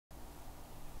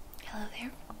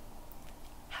there.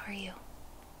 How are you?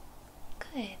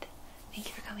 Good. Thank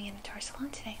you for coming into our salon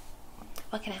today.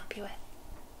 What can I help you with?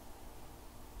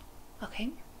 Okay.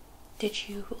 Did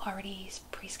you already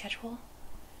pre-schedule?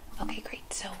 Okay,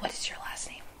 great. So what is your last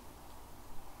name?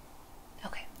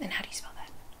 Okay, and how do you spell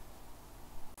that?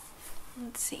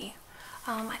 Let's see.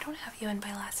 I don't have you in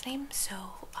by last name, so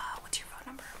what's your phone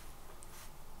number?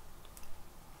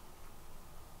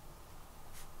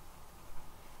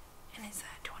 And is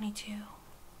that 22?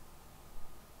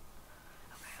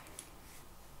 Okay.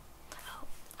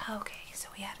 Oh, okay, so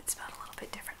we had it spelled a little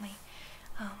bit differently.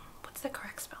 What's the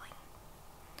correct spelling?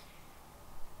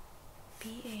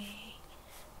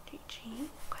 B-A-D-G,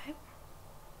 okay.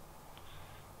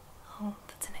 Oh,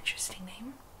 that's an interesting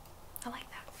name. I like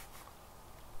that.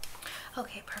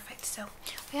 Okay, perfect. So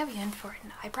we have you in for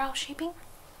an eyebrow shaping.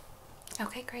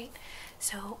 Okay, great.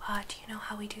 So, do you know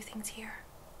how we do things here?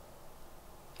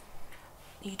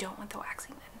 You don't want the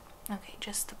waxing then? Okay,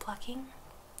 just the plucking?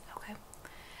 Okay.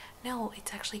 No,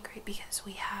 it's actually great because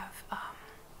we have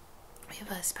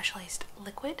a specialized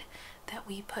liquid that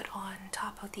we put on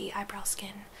top of the eyebrow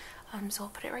skin. So we'll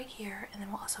put it right here, and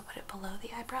then we'll also put it below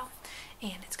the eyebrow,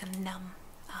 and it's going to numb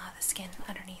the skin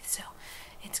underneath. So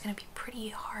it's going to be pretty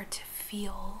hard to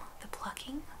feel the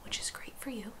plucking, which is great for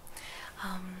you.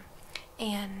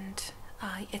 And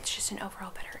it's just an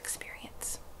overall better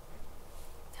experience.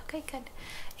 Okay, good.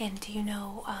 And do you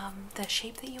know the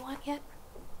shape that you want yet?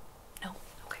 No?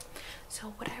 Okay.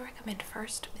 So what I recommend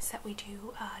first is that we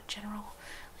do general,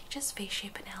 like just face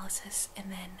shape analysis,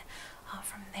 and then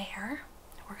from there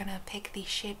we're going to pick the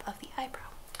shape of the eyebrow.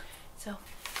 So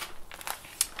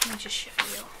let me just show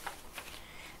you.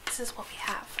 This is what we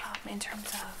have in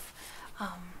terms of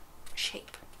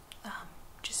shape,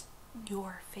 just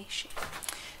your face shape.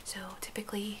 So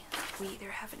typically we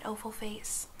either have an oval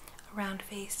face, a round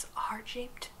face, a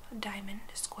heart-shaped, a diamond,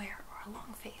 a square, or a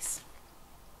long face.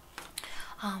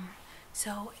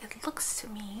 So it looks to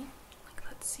me like,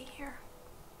 let's see here.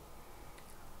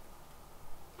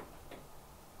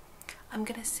 I'm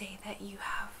gonna say that you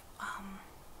have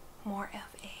more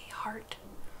of a heart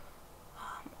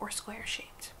or square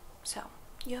shaped. So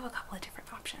you have a couple of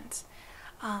different options.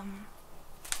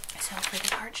 So for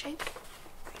the heart shape,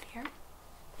 right here,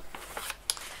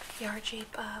 the heart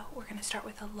shape, we're gonna start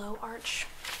with a low arch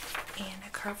and a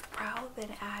curved brow,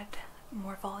 then add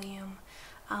more volume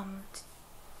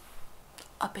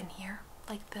up in here,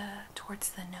 like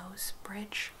towards the nose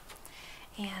bridge,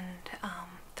 and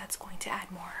that's going to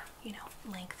add more, you know,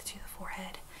 length to the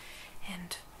forehead,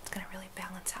 and it's going to really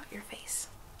balance out your face.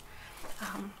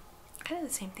 Kind of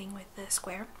the same thing with the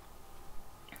square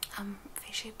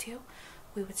face shape too.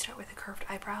 We would start with a curved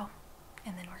eyebrow,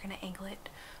 and then we're going to angle it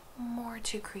more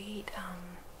to create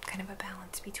kind of a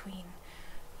balance between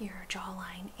your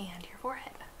jawline and your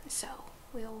forehead. So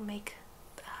we'll make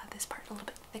this part a little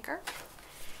bit thicker,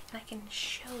 and I can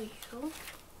show you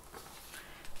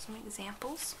some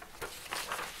examples.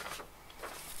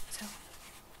 So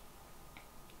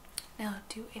now,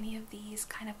 do any of these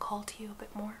kind of call to you a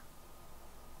bit more?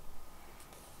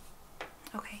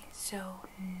 Okay, so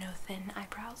no thin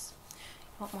eyebrows.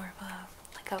 You want more of a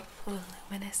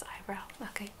voluminous eyebrow.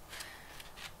 Okay.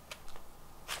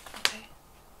 Okay.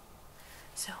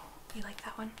 So you like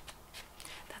that one?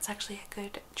 That's actually a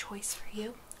good choice for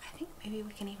you. I think maybe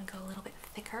we can even go a little bit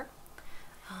thicker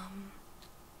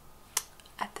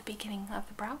at the beginning of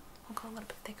the brow. We'll go a little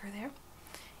bit thicker there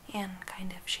and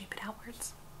kind of shape it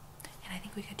outwards. And I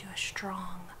think we could do a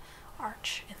strong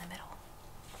arch in the middle.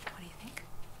 What do you think?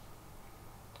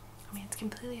 I mean, it's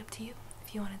completely up to you.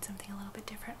 If you wanted something a little bit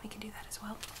different, we could do that as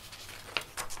well.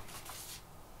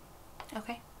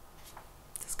 Okay,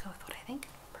 let's go with what I think.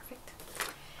 Perfect.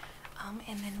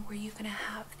 And then were you gonna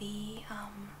have the,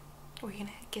 were you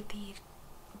gonna get the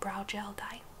brow gel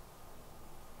dye?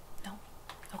 No?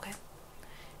 Okay.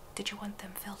 Did you want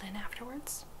them filled in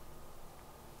afterwards?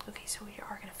 Okay, so we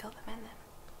are gonna fill them in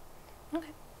then.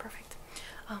 Okay, perfect.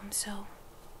 So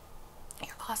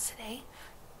your cost today,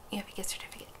 you have a gift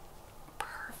certificate.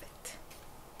 Perfect.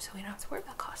 So we don't have to worry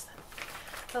about cost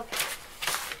then. Okay.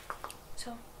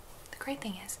 So the great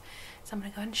thing is I'm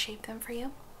gonna go ahead and shape them for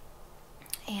you,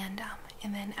 and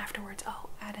then afterwards I'll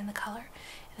add in the color,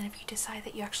 and then if you decide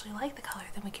that you actually like the color,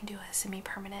 then we can do a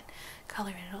semi-permanent color,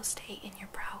 and it'll stay in your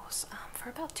brows for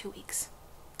about 2 weeks.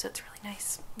 So it's really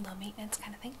nice, low maintenance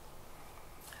kind of thing.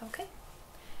 Okay.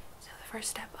 So the first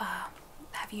step,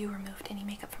 have you removed any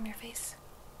makeup from your face?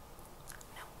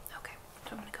 No? Okay.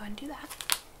 So I'm going to go ahead and do that.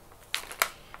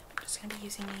 I'm just going to be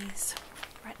using these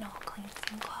retinol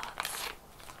cleansing cloths.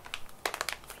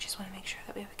 We just want to make sure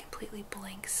that we have a completely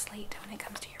blank slate when it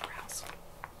comes to your brows.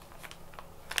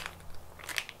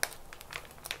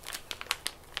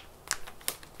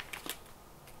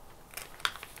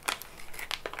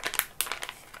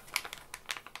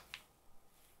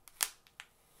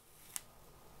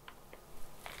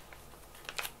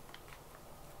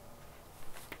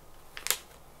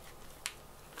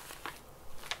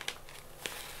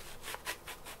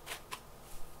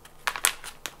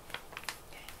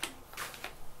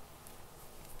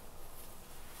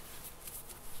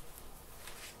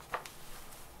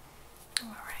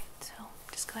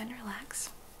 go ahead and relax.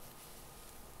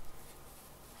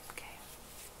 Okay.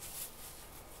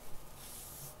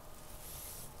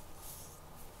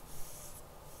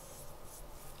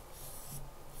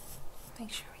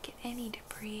 Make sure we get any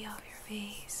debris off your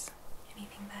face,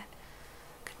 anything that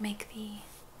could make the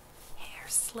hair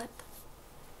slip.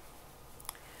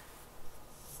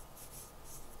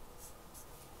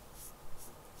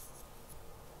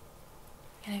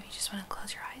 And if you just want to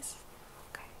close your eyes.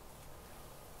 Okay.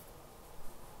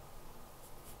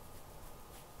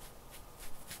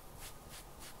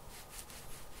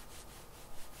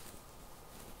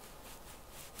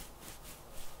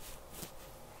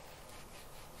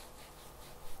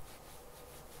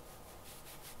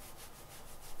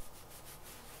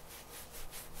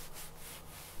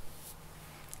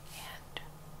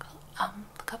 And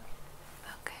look up.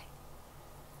 Okay.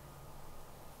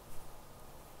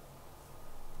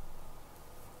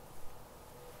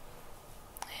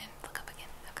 And look up again.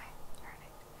 Okay,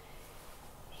 perfect.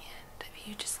 And if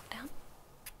you just look down.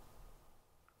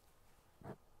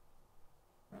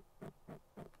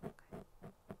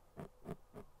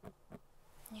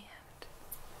 Okay. And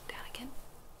down again.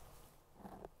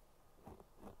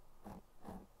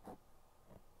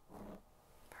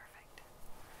 Perfect.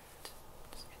 And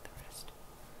just get the rest.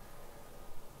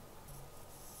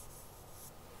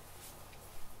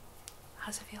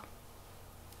 How's it feel?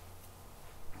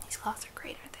 These cloths are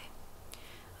great, aren't they?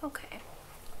 Okay.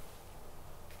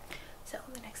 So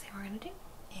the next thing we're going to do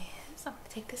is I'm going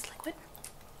to take this liquid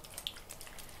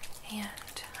and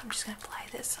I'm just going to apply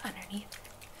this underneath,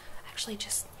 actually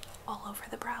just all over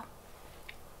the brow,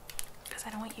 because I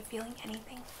don't want you feeling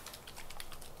anything.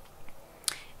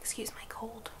 Excuse my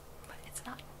cold, but it's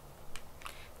not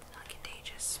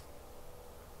contagious.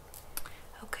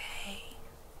 Okay.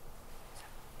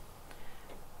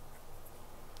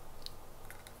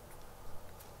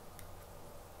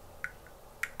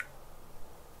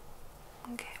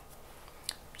 Okay,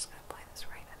 I'm just going to apply this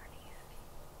right underneath.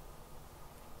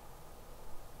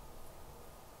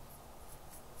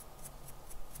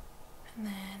 And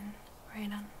then right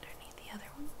underneath the other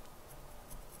one.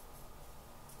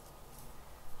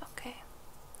 Okay,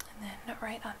 and then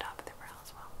right on top of the brow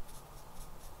as well.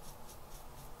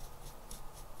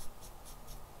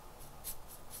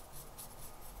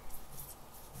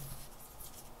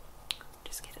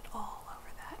 Just get it all over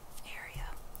that area.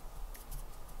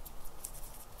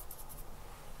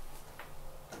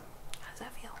 How does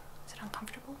that feel? Is it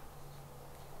uncomfortable?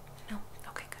 No?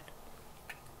 Okay,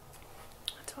 good.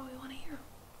 That's what we want to hear.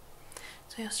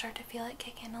 So you'll start to feel it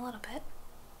kick in a little bit.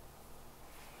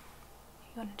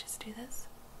 You want to just do this?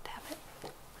 Tap it?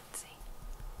 Let's see.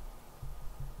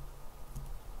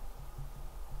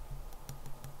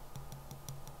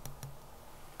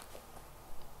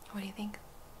 What do you think?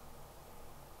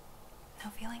 No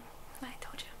feeling? I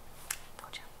told you.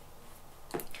 Told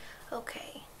you.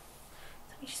 Okay.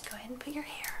 So let me just go ahead and put your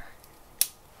hair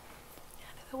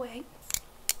out of the way.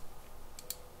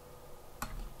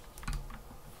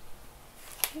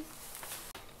 Okay.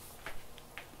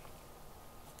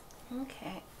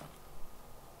 Okay.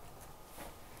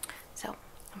 So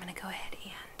I'm going to go ahead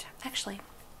and actually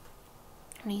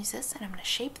I'm going to use this and I'm going to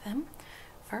shape them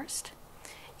first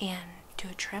and do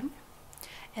a trim,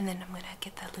 and then I'm going to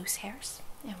get the loose hairs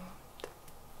and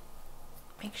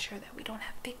make sure that we don't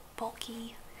have big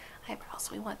bulky eyebrows.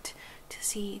 We want to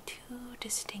see two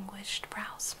distinguished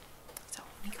brows. So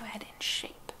let me go ahead and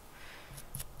shape.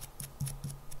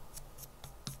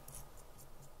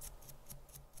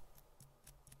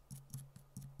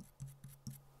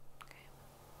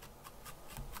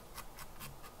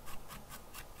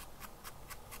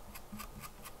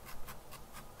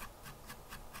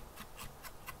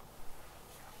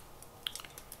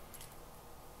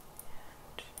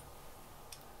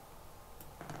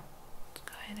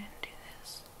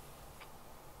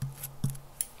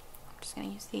 Going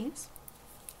to use these.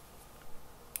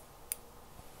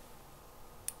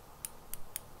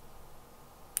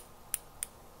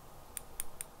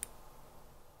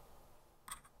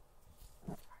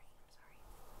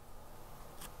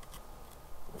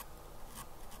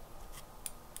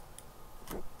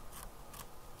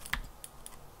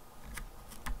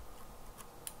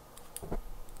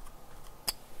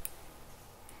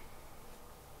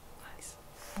 Nice.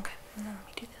 Okay, and then let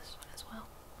me do this one as well.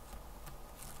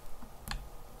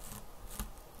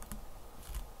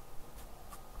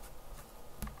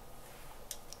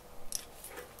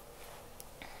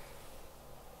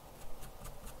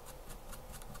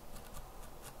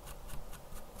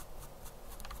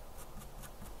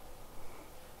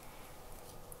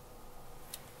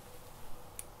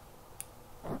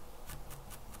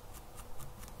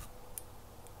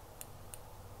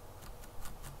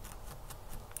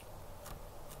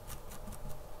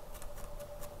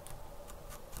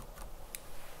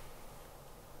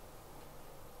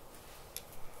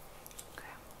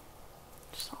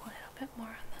 more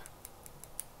on the.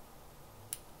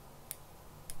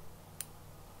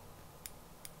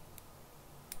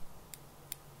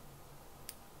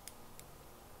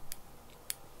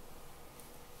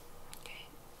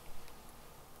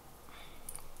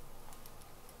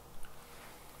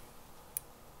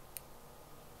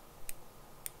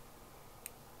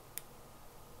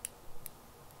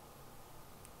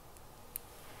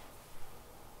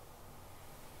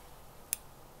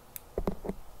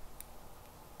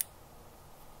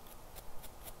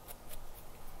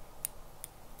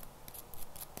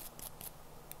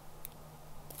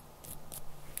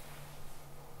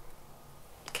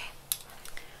 Okay.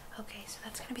 Okay, so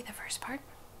that's going to be the first part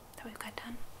that we've got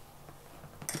done.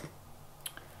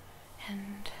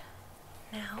 And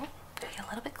now, get a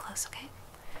little bit close, okay?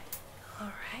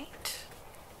 Alright.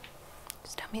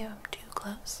 Just tell me if I'm too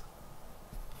close.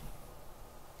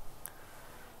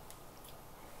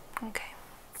 Okay.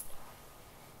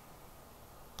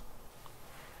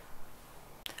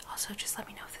 Also, just let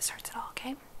me know if this hurts at all,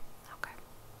 okay? Okay.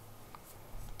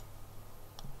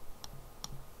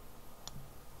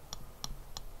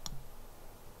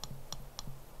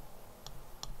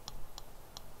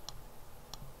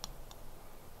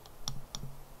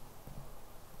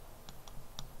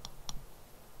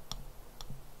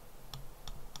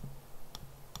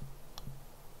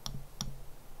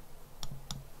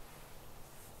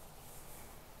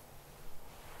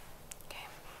 Okay.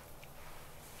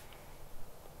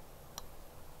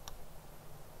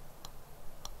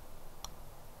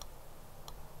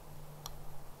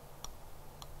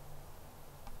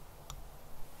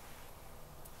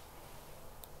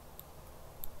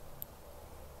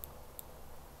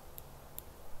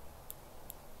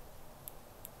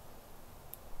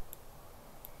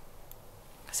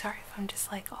 Sorry if I'm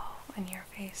just like all in your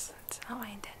face. It's not my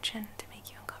intention to make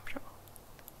you uncomfortable.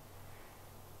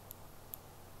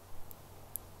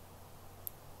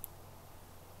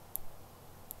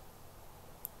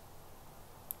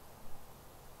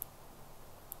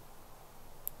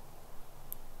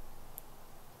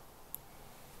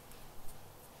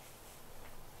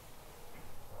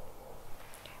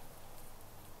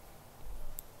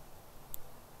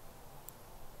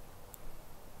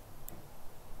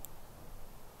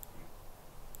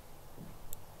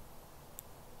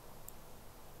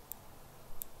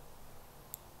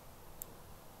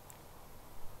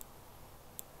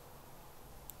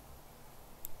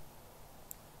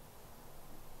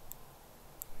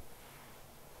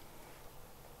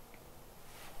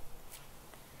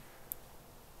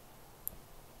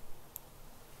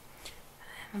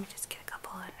 Let me just get a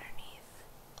couple underneath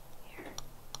here.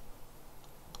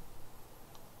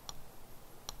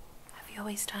 Have you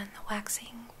always done the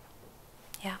waxing?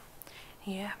 Yeah?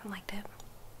 You haven't liked it?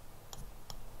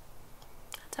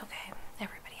 That's okay.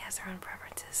 Everybody has their own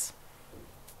preferences.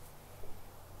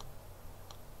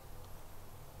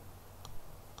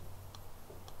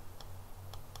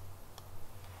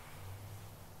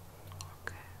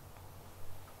 Okay.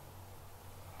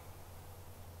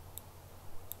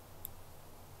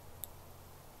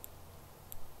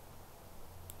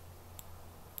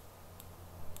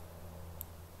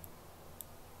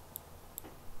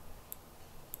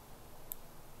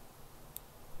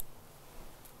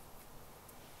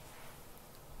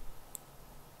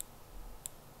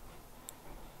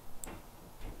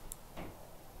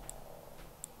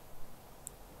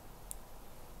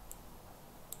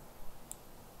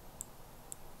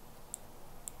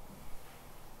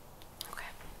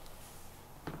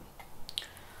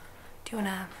 Do you want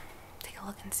to take a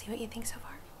look and see what you think so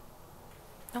far?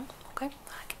 No? Okay.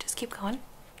 I can just keep going.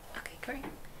 Okay, great.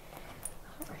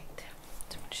 Alright.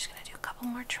 So I'm just going to do a couple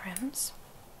more trims.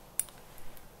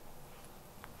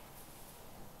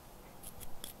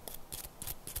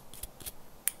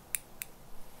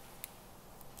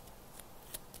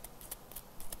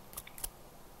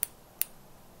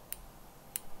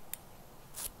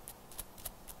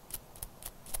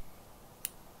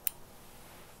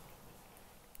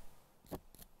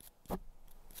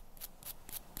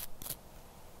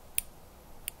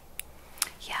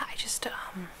 Yeah,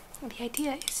 the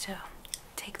idea is to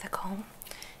take the comb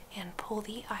and pull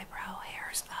the eyebrow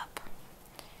hairs up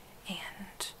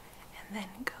and then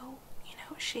go,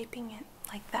 shaping it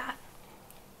like that.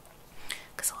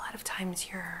 Because a lot of times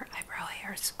your eyebrow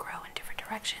hairs grow in different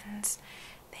directions.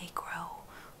 They grow,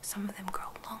 some of them grow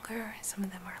longer, some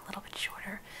of them are a little bit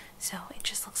shorter, so it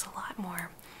just looks a lot more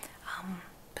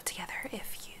put together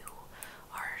if you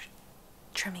are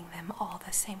trimming them all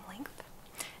the same length.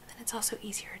 And then it's also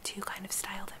easier to kind of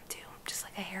style them too, just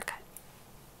like a haircut.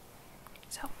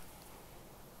 So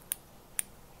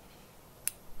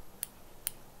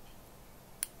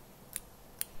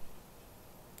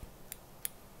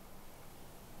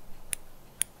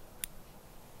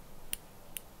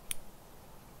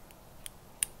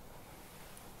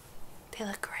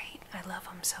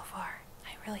so far.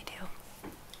 I really do.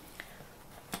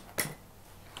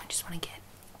 I just want to get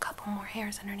a couple more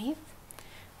hairs underneath.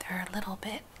 They're a little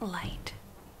bit light,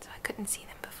 so I couldn't see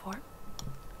them before.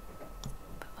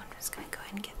 But I'm just going to go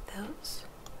ahead and get those.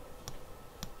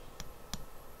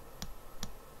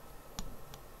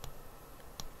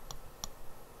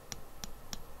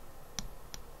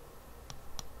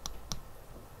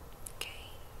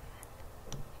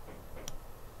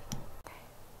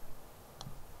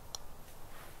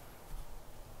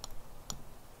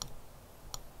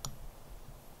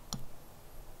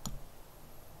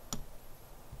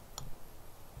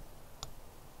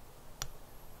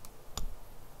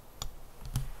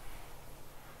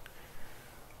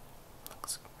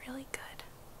 Looks really good.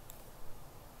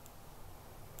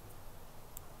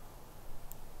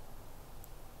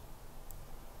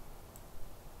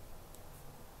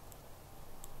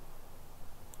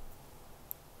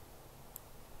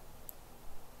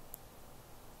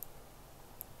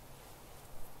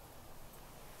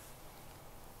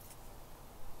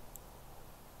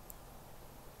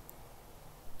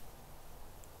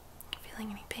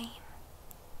 Feeling any pain?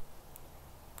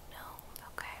 No?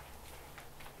 Okay.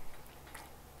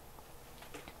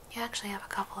 You actually have a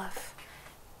couple of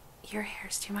ear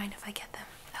hairs. Do you mind if I get them?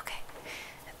 Okay.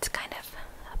 It's kind of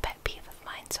a pet peeve of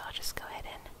mine, so I'll just go ahead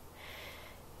and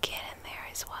get in there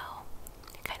as well.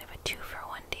 Kind of a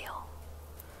 2-for-1 deal.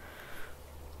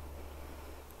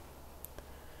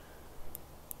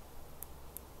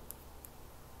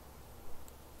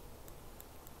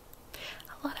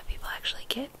 A lot of people actually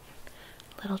get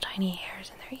little tiny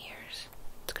hairs in their ears.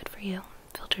 It's good for you.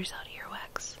 Filters out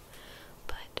earwax.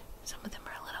 But some of them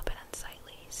are a little bit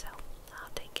unsightly, so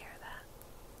I'll take care of that.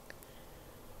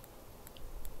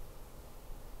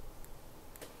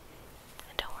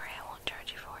 And don't worry, I won't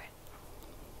charge you for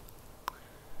it.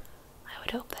 I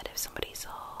would hope that if somebody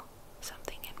saw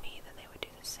something in me, then they would do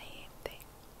the same thing.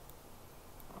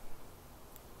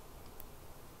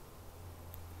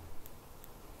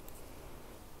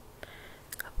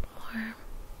 A couple more.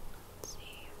 Let's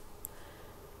see.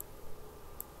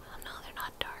 Oh no, they're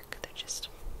not dark. They're just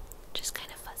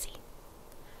kind of fuzzy.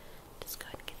 Just go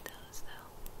ahead and get those though,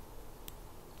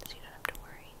 so you don't have to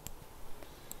worry.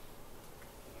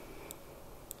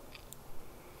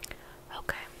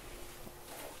 Okay.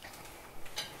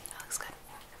 That looks good.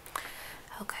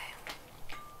 Okay.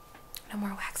 No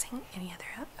more waxing any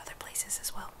other places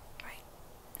as well, right?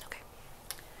 Okay.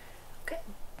 Okay.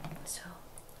 So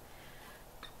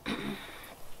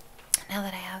now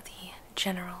that I have the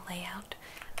general layout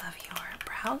of your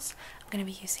brows, I'm going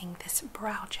to be using this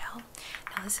brow gel.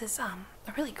 Now this is a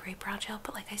really great brow gel,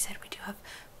 but like I said, we do have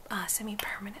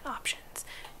semi-permanent options.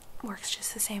 Works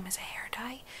just the same as a hair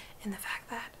dye in the fact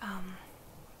that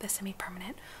the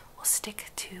semi-permanent will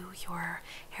stick to your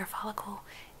hair follicle,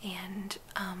 and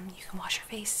you can wash your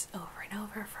face over and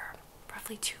over for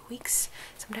roughly 2 weeks,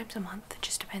 sometimes a month. It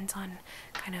just depends on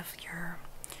kind of your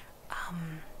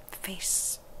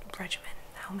face regimen,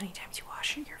 how many times you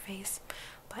wash your face.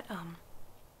 But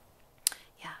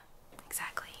yeah,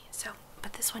 exactly. So,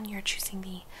 but this one you're choosing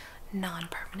the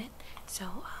non-permanent.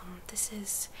 So this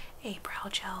is a brow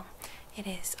gel. It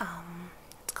is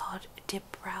it's called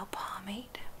Dip Brow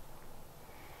Pomade.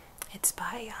 It's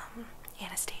by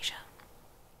Anastasia,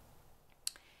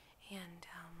 and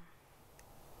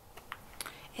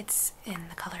it's in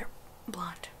the color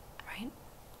blonde, right?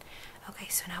 Okay,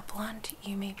 so now blonde,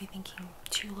 you may be thinking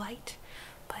too light,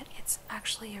 but it's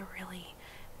actually a really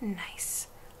nice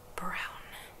brown.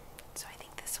 So I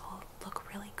think this will look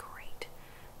really great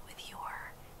with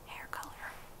your hair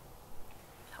color.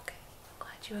 Okay, I'm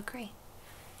glad you agree.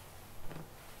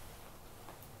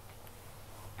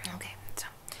 Okay, so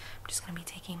I'm just going to be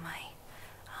taking my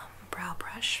brow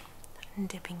brush and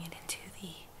dipping it into the,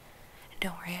 and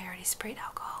don't worry, I already sprayed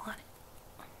alcohol on it.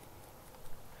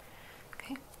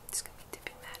 Okay, just going to be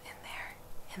dipping that in there,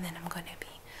 and then I'm going to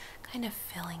be kind of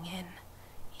filling in,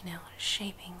 you know,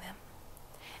 shaping them,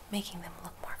 making them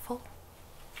look more full.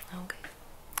 Okay.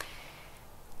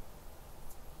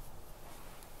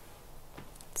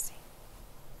 Let's see.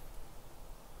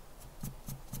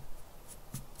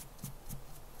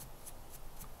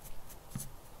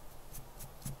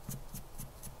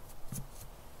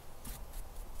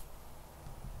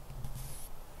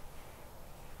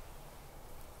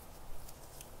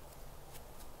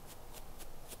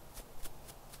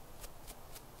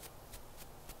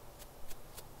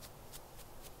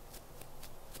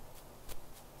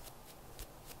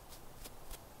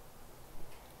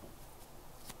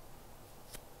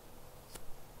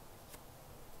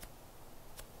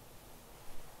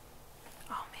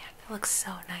 Looks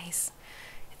so nice.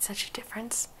 It's such a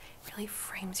difference. really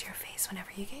frames your face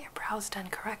whenever you get your brows done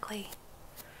correctly.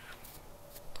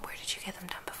 Where did you get them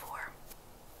done before?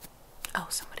 Oh,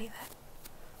 somebody that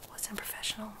wasn't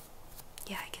professional?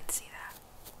 Yeah, I can see that.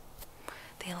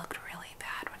 They looked really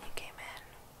bad when you came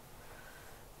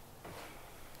in.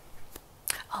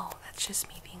 Oh, that's just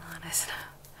me being honest.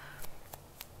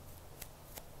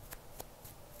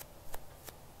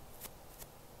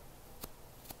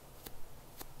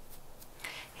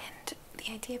 And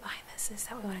the idea behind this is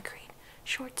that we want to create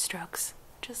short strokes,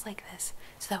 just like this,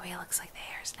 so that way it looks like the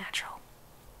hair is natural.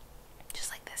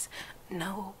 Just like this.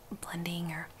 No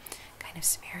blending or kind of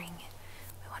smearing.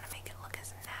 We want to make it look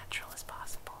as natural as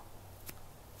possible.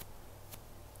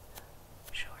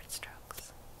 Short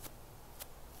strokes.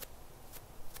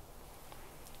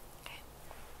 Okay.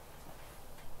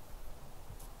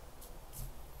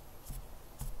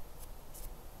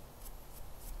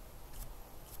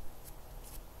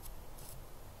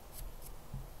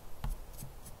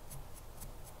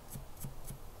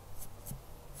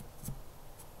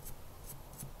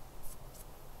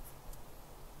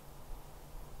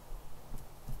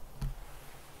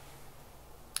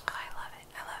 Oh, I love it.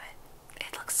 I love it.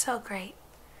 It looks so great.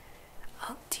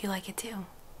 Oh, do you like it too?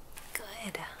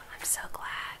 Good. I'm so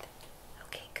glad.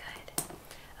 Okay, good.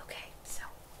 Okay, so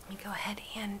let me go ahead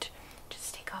and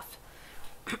just take off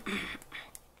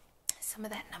some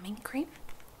of that numbing cream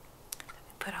that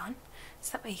we put on,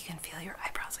 so that way you can feel your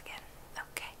eyebrows again.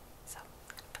 Okay, so I'm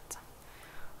gonna put some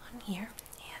on here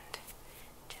and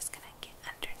just gonna get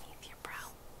underneath your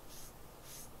brow.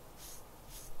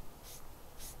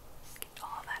 Get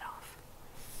all that off.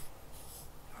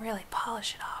 Really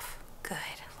polish it off. Good.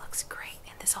 Looks great.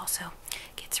 And this also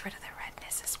gets rid of the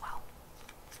redness as well.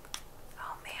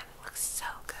 Oh man, it looks so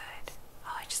good.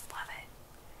 Oh, I just love it.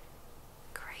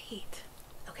 Great.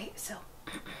 Okay, so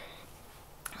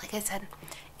like I said,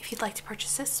 if you'd like to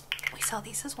purchase this, we sell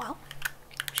these as well.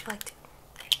 Would you like to?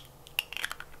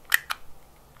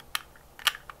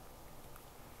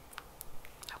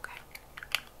 Okay.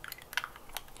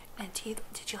 And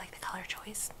did you like the color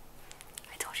choice?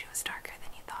 I told you it was darker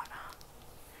than you thought, huh?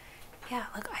 Yeah,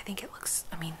 look, I think it looks,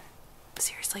 I mean,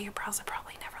 seriously, your brows have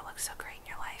probably never looked so great in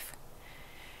your life.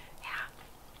 Yeah,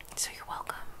 so you're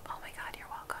welcome. Oh my god, you're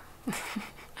welcome.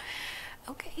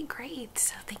 Okay, great.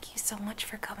 So thank you so much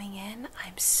for coming in.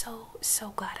 I'm so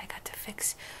glad I got to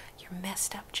fix your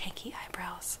messed up, janky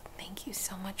eyebrows. Thank you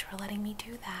so much for letting me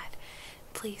do that.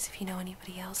 Please, if you know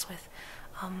anybody else with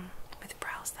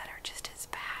brows that are just as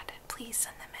bad, please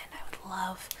send them in. I would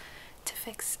love to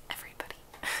fix everybody.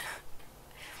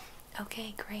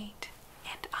 Okay, great.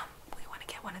 And we want to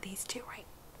get one of these too, right?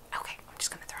 Okay, I'm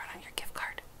just gonna throw it on your gift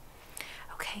card.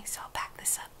 Okay, so I'll pack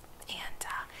this up and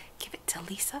give it to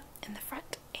Lisa in the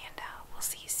front, and we'll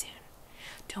see you soon.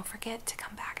 Don't forget to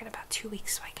come back in about 2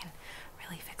 weeks so I can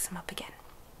really fix them up again.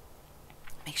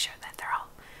 Make sure that they're all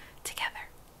together.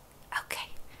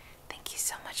 Okay, thank you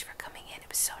so much for coming in. It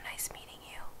was so nice meeting